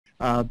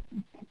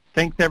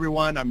Thanks,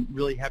 everyone. I'm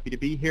really happy to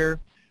be here.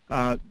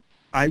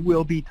 I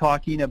will be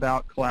talking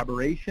about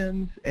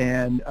collaborations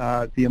and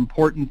the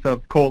importance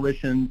of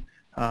coalitions,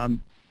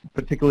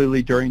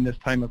 particularly during this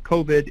time of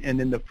COVID and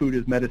in the food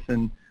as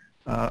medicine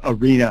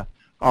arena.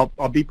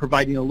 I'll be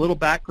providing a little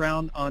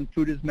background on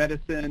food as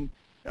medicine,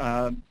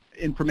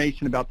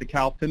 information about the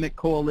CalFIMIC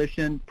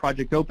Coalition,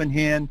 Project Open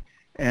Hand,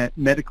 and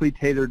medically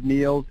tailored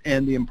meals,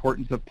 and the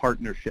importance of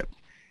partnerships.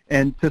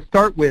 And to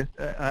start with,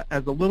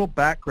 as a little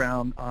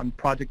background on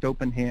Project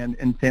Open Hand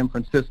in San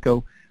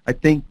Francisco, I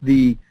think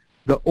the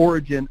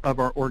origin of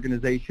our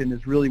organization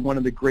is really one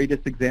of the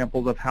greatest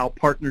examples of how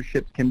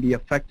partnerships can be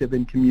effective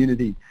in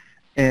community.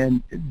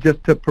 And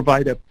just to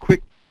provide a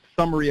quick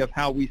summary of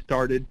how we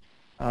started,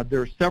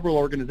 there are several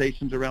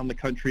organizations around the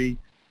country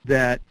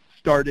that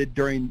started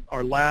during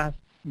our last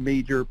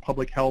major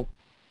public health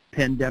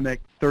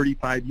pandemic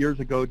 35 years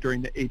ago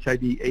during the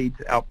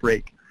HIV/AIDS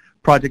outbreak.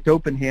 Project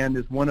Open Hand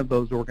is one of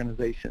those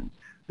organizations.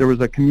 There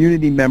was a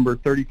community member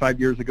 35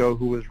 years ago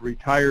who was a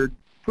retired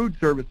food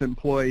service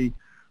employee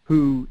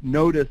who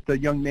noticed a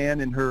young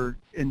man in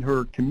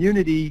her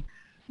community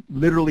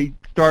literally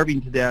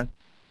starving to death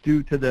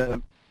due to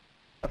the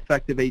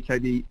effect of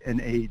HIV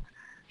and AIDS.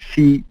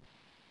 She,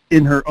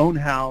 in her own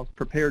house,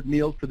 prepared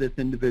meals for this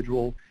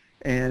individual,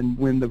 and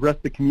when the rest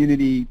of the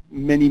community,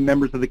 many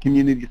members of the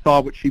community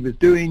saw what she was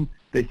doing,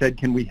 they said,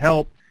 "Can we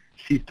help?"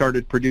 She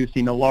started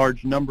producing a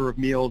large number of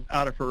meals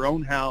out of her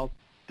own house,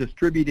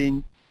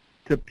 distributing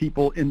to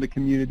people in the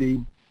community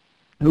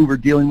who were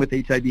dealing with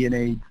HIV and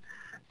AIDS.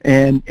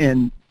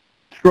 And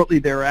shortly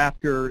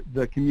thereafter,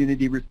 the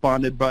community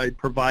responded by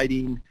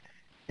providing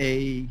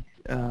a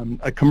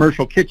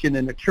commercial kitchen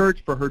in a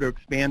church for her to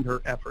expand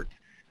her efforts.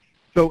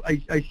 So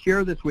I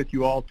share this with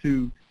you all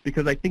too,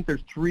 because I think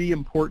there's three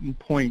important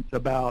points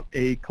about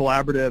a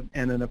collaborative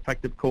and an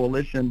effective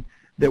coalition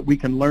that we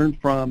can learn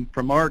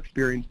from our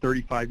experience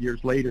 35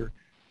 years later.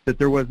 That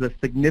there was a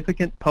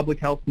significant public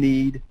health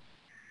need,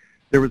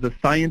 there was a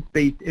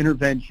science-based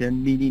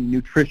intervention, meaning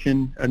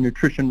a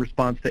nutrition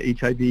response to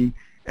HIV,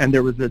 and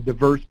there was a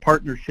diverse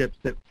partnerships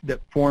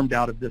that formed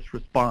out of this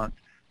response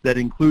that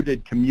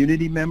included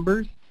community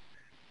members,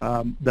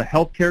 the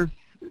healthcare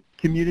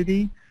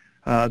community,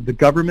 the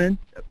government,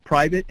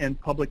 private and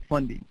public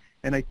funding.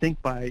 And I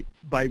think by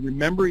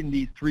remembering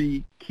these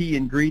three key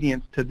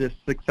ingredients to this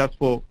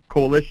successful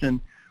coalition,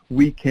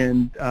 we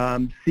can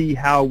see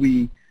how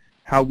we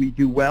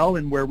do well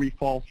and where we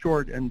fall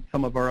short in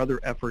some of our other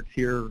efforts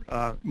here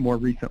more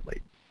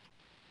recently.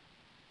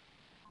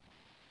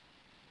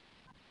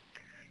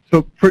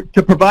 So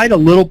to provide a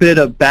little bit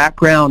of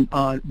background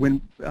on when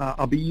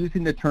I'll be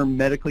using the term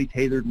medically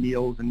tailored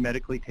meals and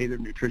medically tailored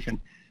nutrition,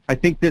 I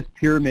think this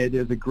pyramid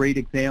is a great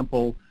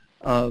example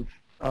of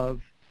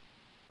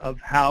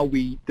how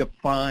we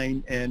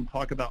define and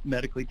talk about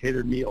medically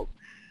tailored meals.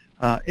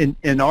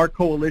 In our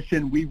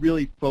coalition, we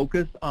really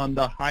focus on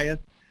the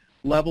highest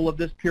level of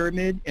this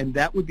pyramid, and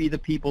that would be the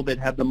people that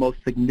have the most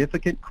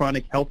significant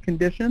chronic health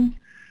conditions,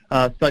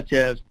 such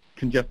as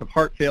congestive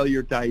heart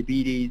failure,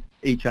 diabetes,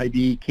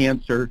 HIV,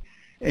 cancer,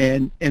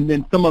 and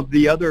then some of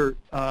the other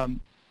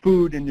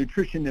food and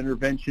nutrition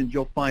interventions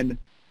you'll find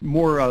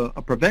more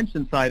a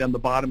prevention side on the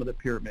bottom of the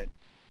pyramid.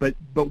 But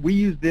we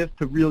use this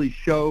to really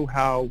show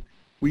how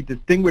we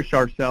distinguish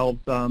ourselves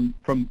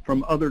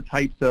from other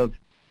types of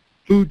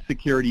food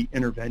security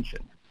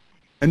interventions.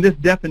 And this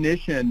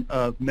definition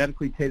of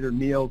medically tailored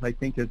meals, I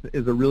think,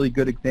 is a really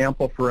good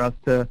example for us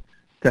to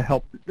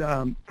help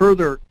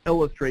further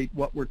illustrate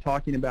what we're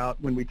talking about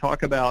when we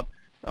talk about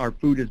our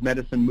food as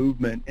medicine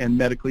movement and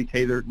medically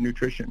tailored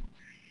nutrition.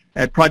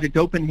 At Project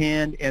Open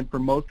Hand and for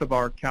most of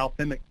our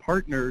CalFIMIC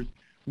partners,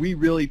 we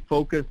really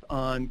focus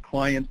on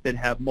clients that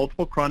have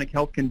multiple chronic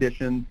health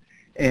conditions,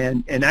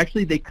 and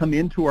actually they come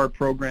into our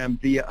program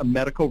via a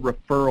medical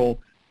referral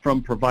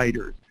from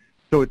providers.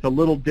 So it's a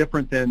little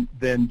different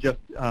than just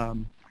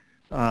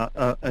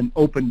an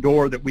open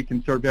door that we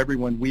can serve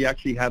everyone. We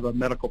actually have a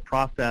medical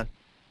process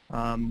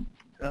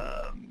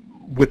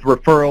with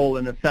referral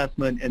and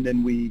assessment, and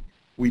then we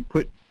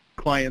put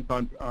clients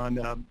on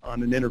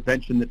an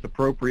intervention that's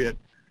appropriate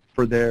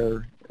for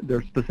their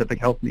specific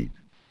health needs.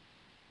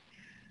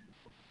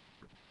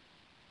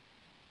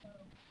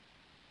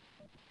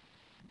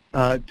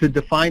 To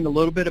define a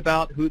little bit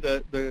about who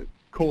the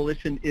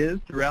coalition is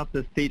throughout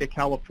the state of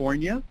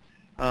California,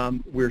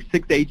 we're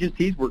 6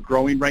 agencies. We're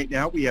growing right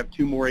now. We have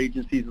 2 more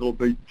agencies that will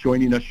be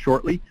joining us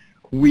shortly.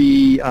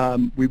 We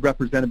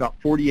represent about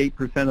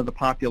 48% of the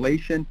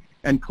population,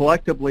 and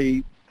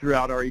collectively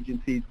throughout our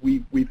agencies,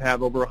 we've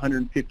had over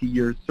 150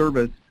 years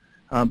service,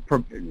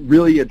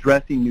 really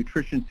addressing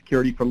nutrition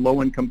security for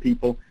low-income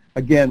people,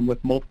 again,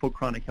 with multiple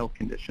chronic health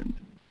conditions.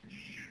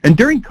 And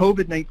during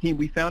COVID-19,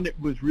 we found it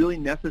was really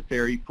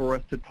necessary for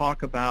us to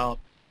talk about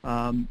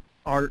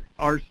our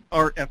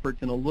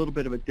efforts in a little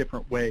bit of a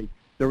different way.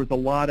 There was a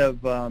lot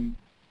of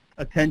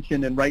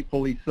attention, and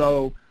rightfully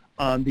so,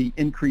 on the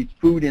increased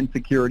food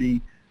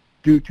insecurity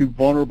due to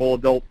vulnerable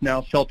adults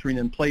now sheltering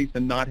in place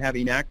and not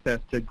having access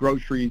to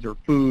groceries or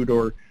food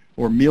or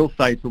meal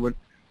sites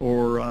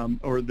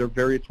or their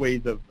various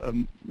ways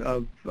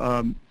of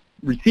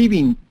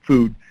receiving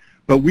food.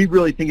 But we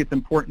really think it's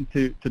important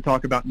to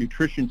talk about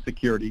nutrition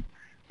security,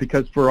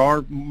 because for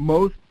our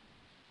most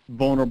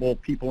vulnerable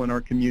people in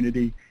our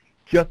community,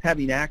 just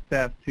having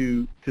access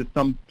to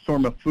some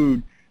form of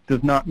food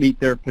does not meet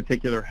their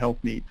particular health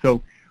needs.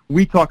 So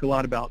we talk a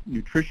lot about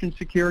nutrition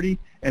security,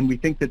 and we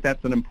think that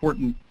that's an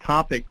important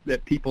topic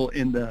that people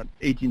in the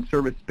aging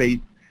service space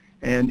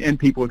and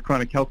people with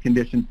chronic health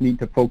conditions need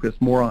to focus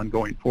more on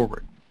going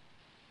forward.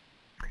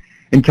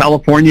 In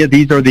California,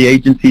 these are the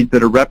agencies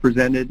that are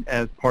represented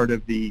as part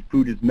of the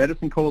Food is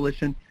Medicine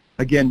Coalition.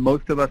 Again,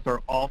 most of us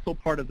are also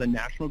part of the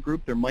national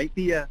group. There might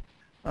be a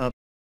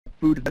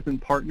food is medicine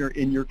partner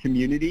in your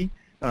community.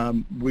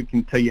 We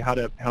can tell you how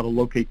to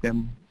locate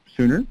them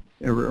sooner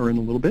or in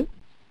a little bit.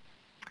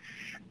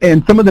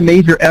 And some of the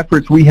major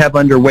efforts we have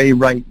underway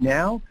right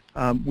now,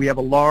 we have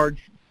a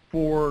large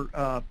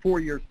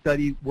four-year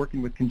study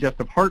working with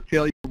congestive heart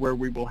failure, where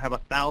we will have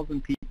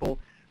 1,000 people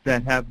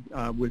that have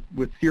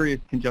with serious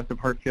congestive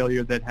heart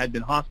failure that had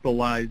been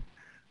hospitalized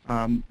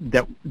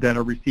that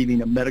are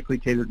receiving a medically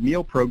tailored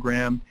meal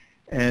program.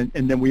 And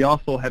then we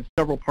also have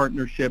several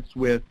partnerships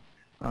with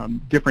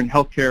different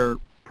healthcare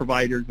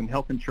providers and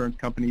health insurance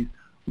companies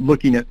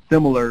looking at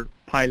similar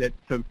pilots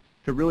to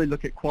really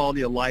look at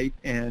quality of life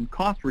and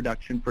cost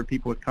reduction for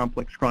people with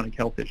complex chronic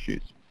health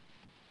issues.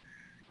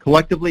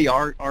 Collectively,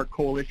 our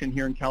coalition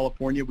here in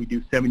California, we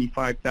do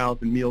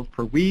 75,000 meals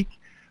per week,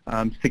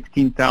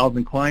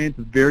 16,000 clients,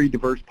 a very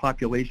diverse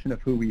population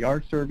of who we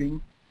are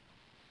serving.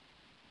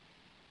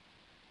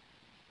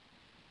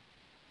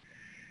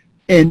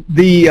 And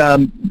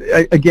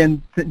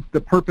again, since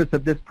the purpose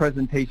of this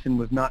presentation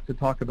was not to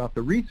talk about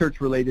the research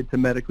related to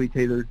medically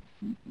tailored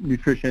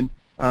nutrition,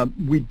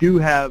 we do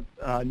have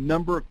a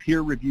number of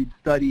peer-reviewed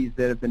studies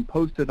that have been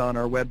posted on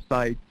our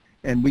website,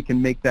 and we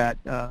can make that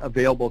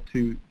available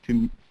to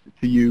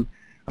you.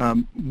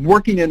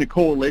 Working in a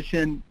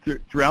coalition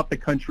throughout the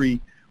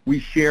country, we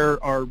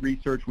share our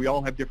research. We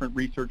all have different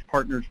research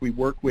partners we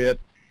work with,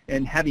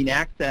 and having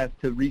access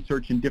to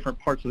research in different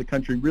parts of the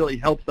country really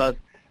helps us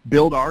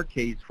build our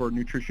case for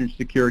nutrition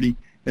security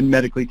and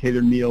medically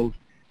tailored meals.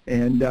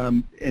 And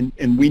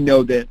we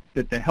know that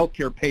the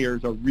healthcare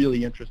payers are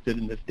really interested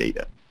in this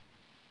data.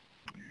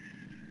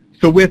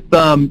 So with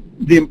the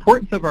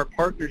importance of our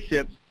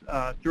partnerships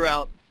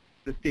throughout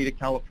the state of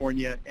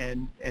California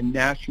and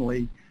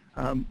nationally,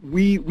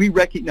 we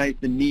recognize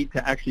the need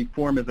to actually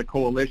form as a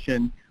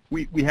coalition.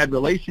 We had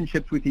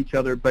relationships with each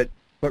other, but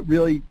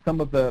really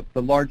some of the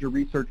larger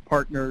research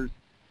partners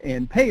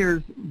and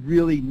payers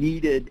really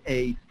needed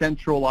a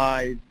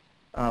centralized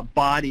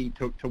body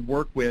to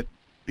work with,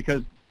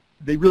 because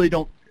they really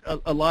don't,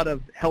 a lot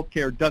of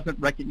healthcare doesn't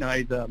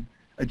recognize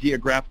a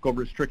geographical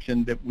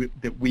restriction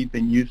that we've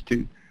been used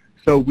to.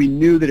 So we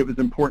knew that it was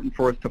important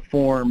for us to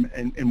form,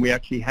 and we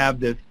actually have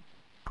this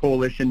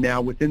coalition now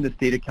within the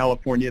state of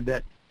California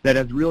that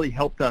has really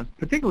helped us,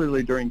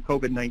 particularly during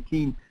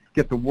COVID-19,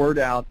 get the word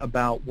out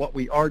about what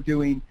we are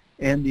doing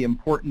and the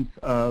importance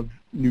of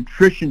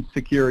nutrition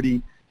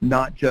security,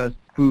 not just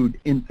food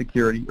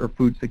insecurity or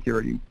food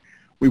security.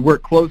 We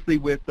work closely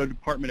with the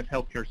Department of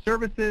Healthcare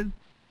Services,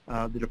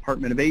 the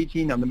Department of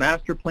Aging on the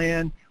master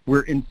plan.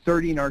 We're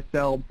inserting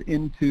ourselves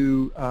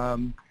into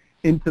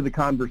the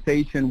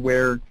conversation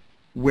where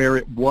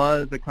it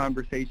was a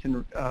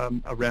conversation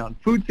around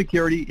food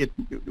security.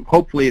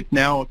 Hopefully it's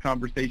now a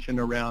conversation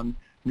around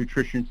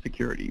nutrition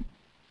security.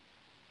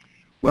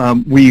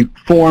 We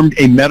formed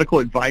a medical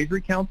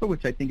advisory council,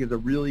 which I think is a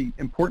really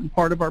important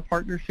part of our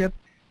partnership,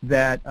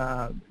 that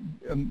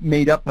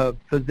made up of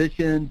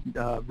physicians,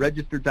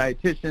 registered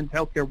dietitians,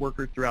 healthcare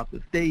workers throughout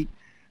the state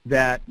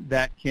that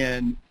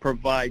can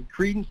provide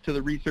credence to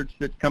the research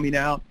that's coming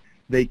out.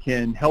 They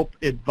can help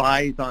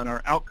advise on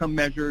our outcome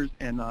measures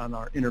and on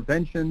our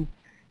interventions,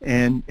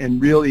 and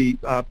really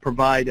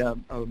provide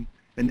an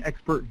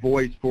expert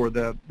voice for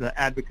the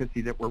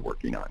advocacy that we're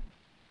working on.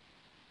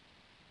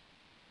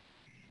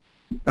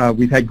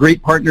 We've had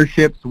great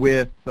partnerships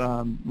with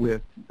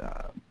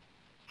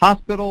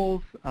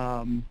hospitals,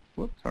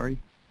 with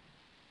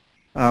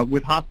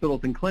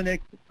hospitals and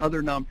clinics,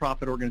 other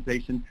nonprofit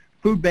organizations.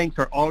 Food banks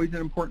are always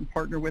an important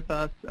partner with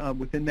us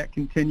within that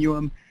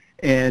continuum,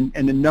 and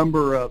a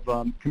number of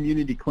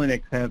community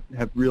clinics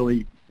have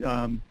really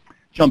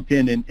jumped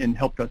in and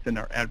helped us in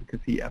our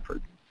advocacy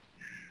efforts.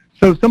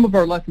 So some of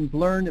our lessons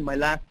learned in my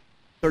last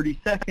 30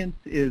 seconds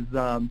is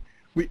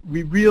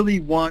we really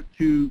want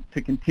to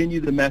continue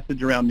the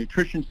message around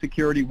nutrition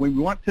security. We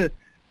want to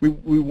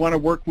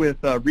work with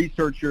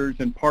researchers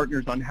and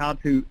partners on how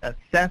to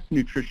assess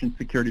nutrition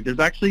security. There's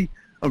actually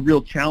a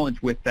real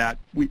challenge with that.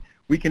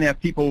 We can have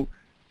people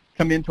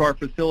come into our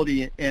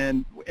facility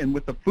and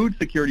with the food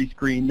security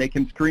screen, they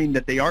can screen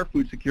that they are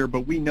food secure,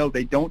 but we know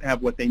they don't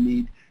have what they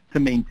need to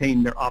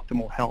maintain their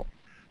optimal health.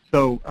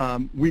 So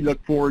we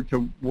look forward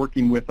to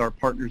working with our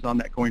partners on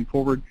that going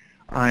forward.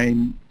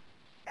 I'm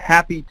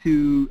happy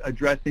to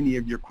address any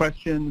of your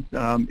questions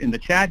in the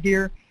chat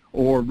here,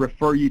 or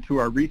refer you to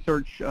our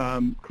research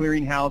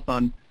clearinghouse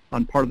on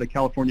on part of the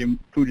California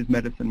Food is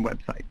Medicine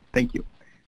website. Thank you.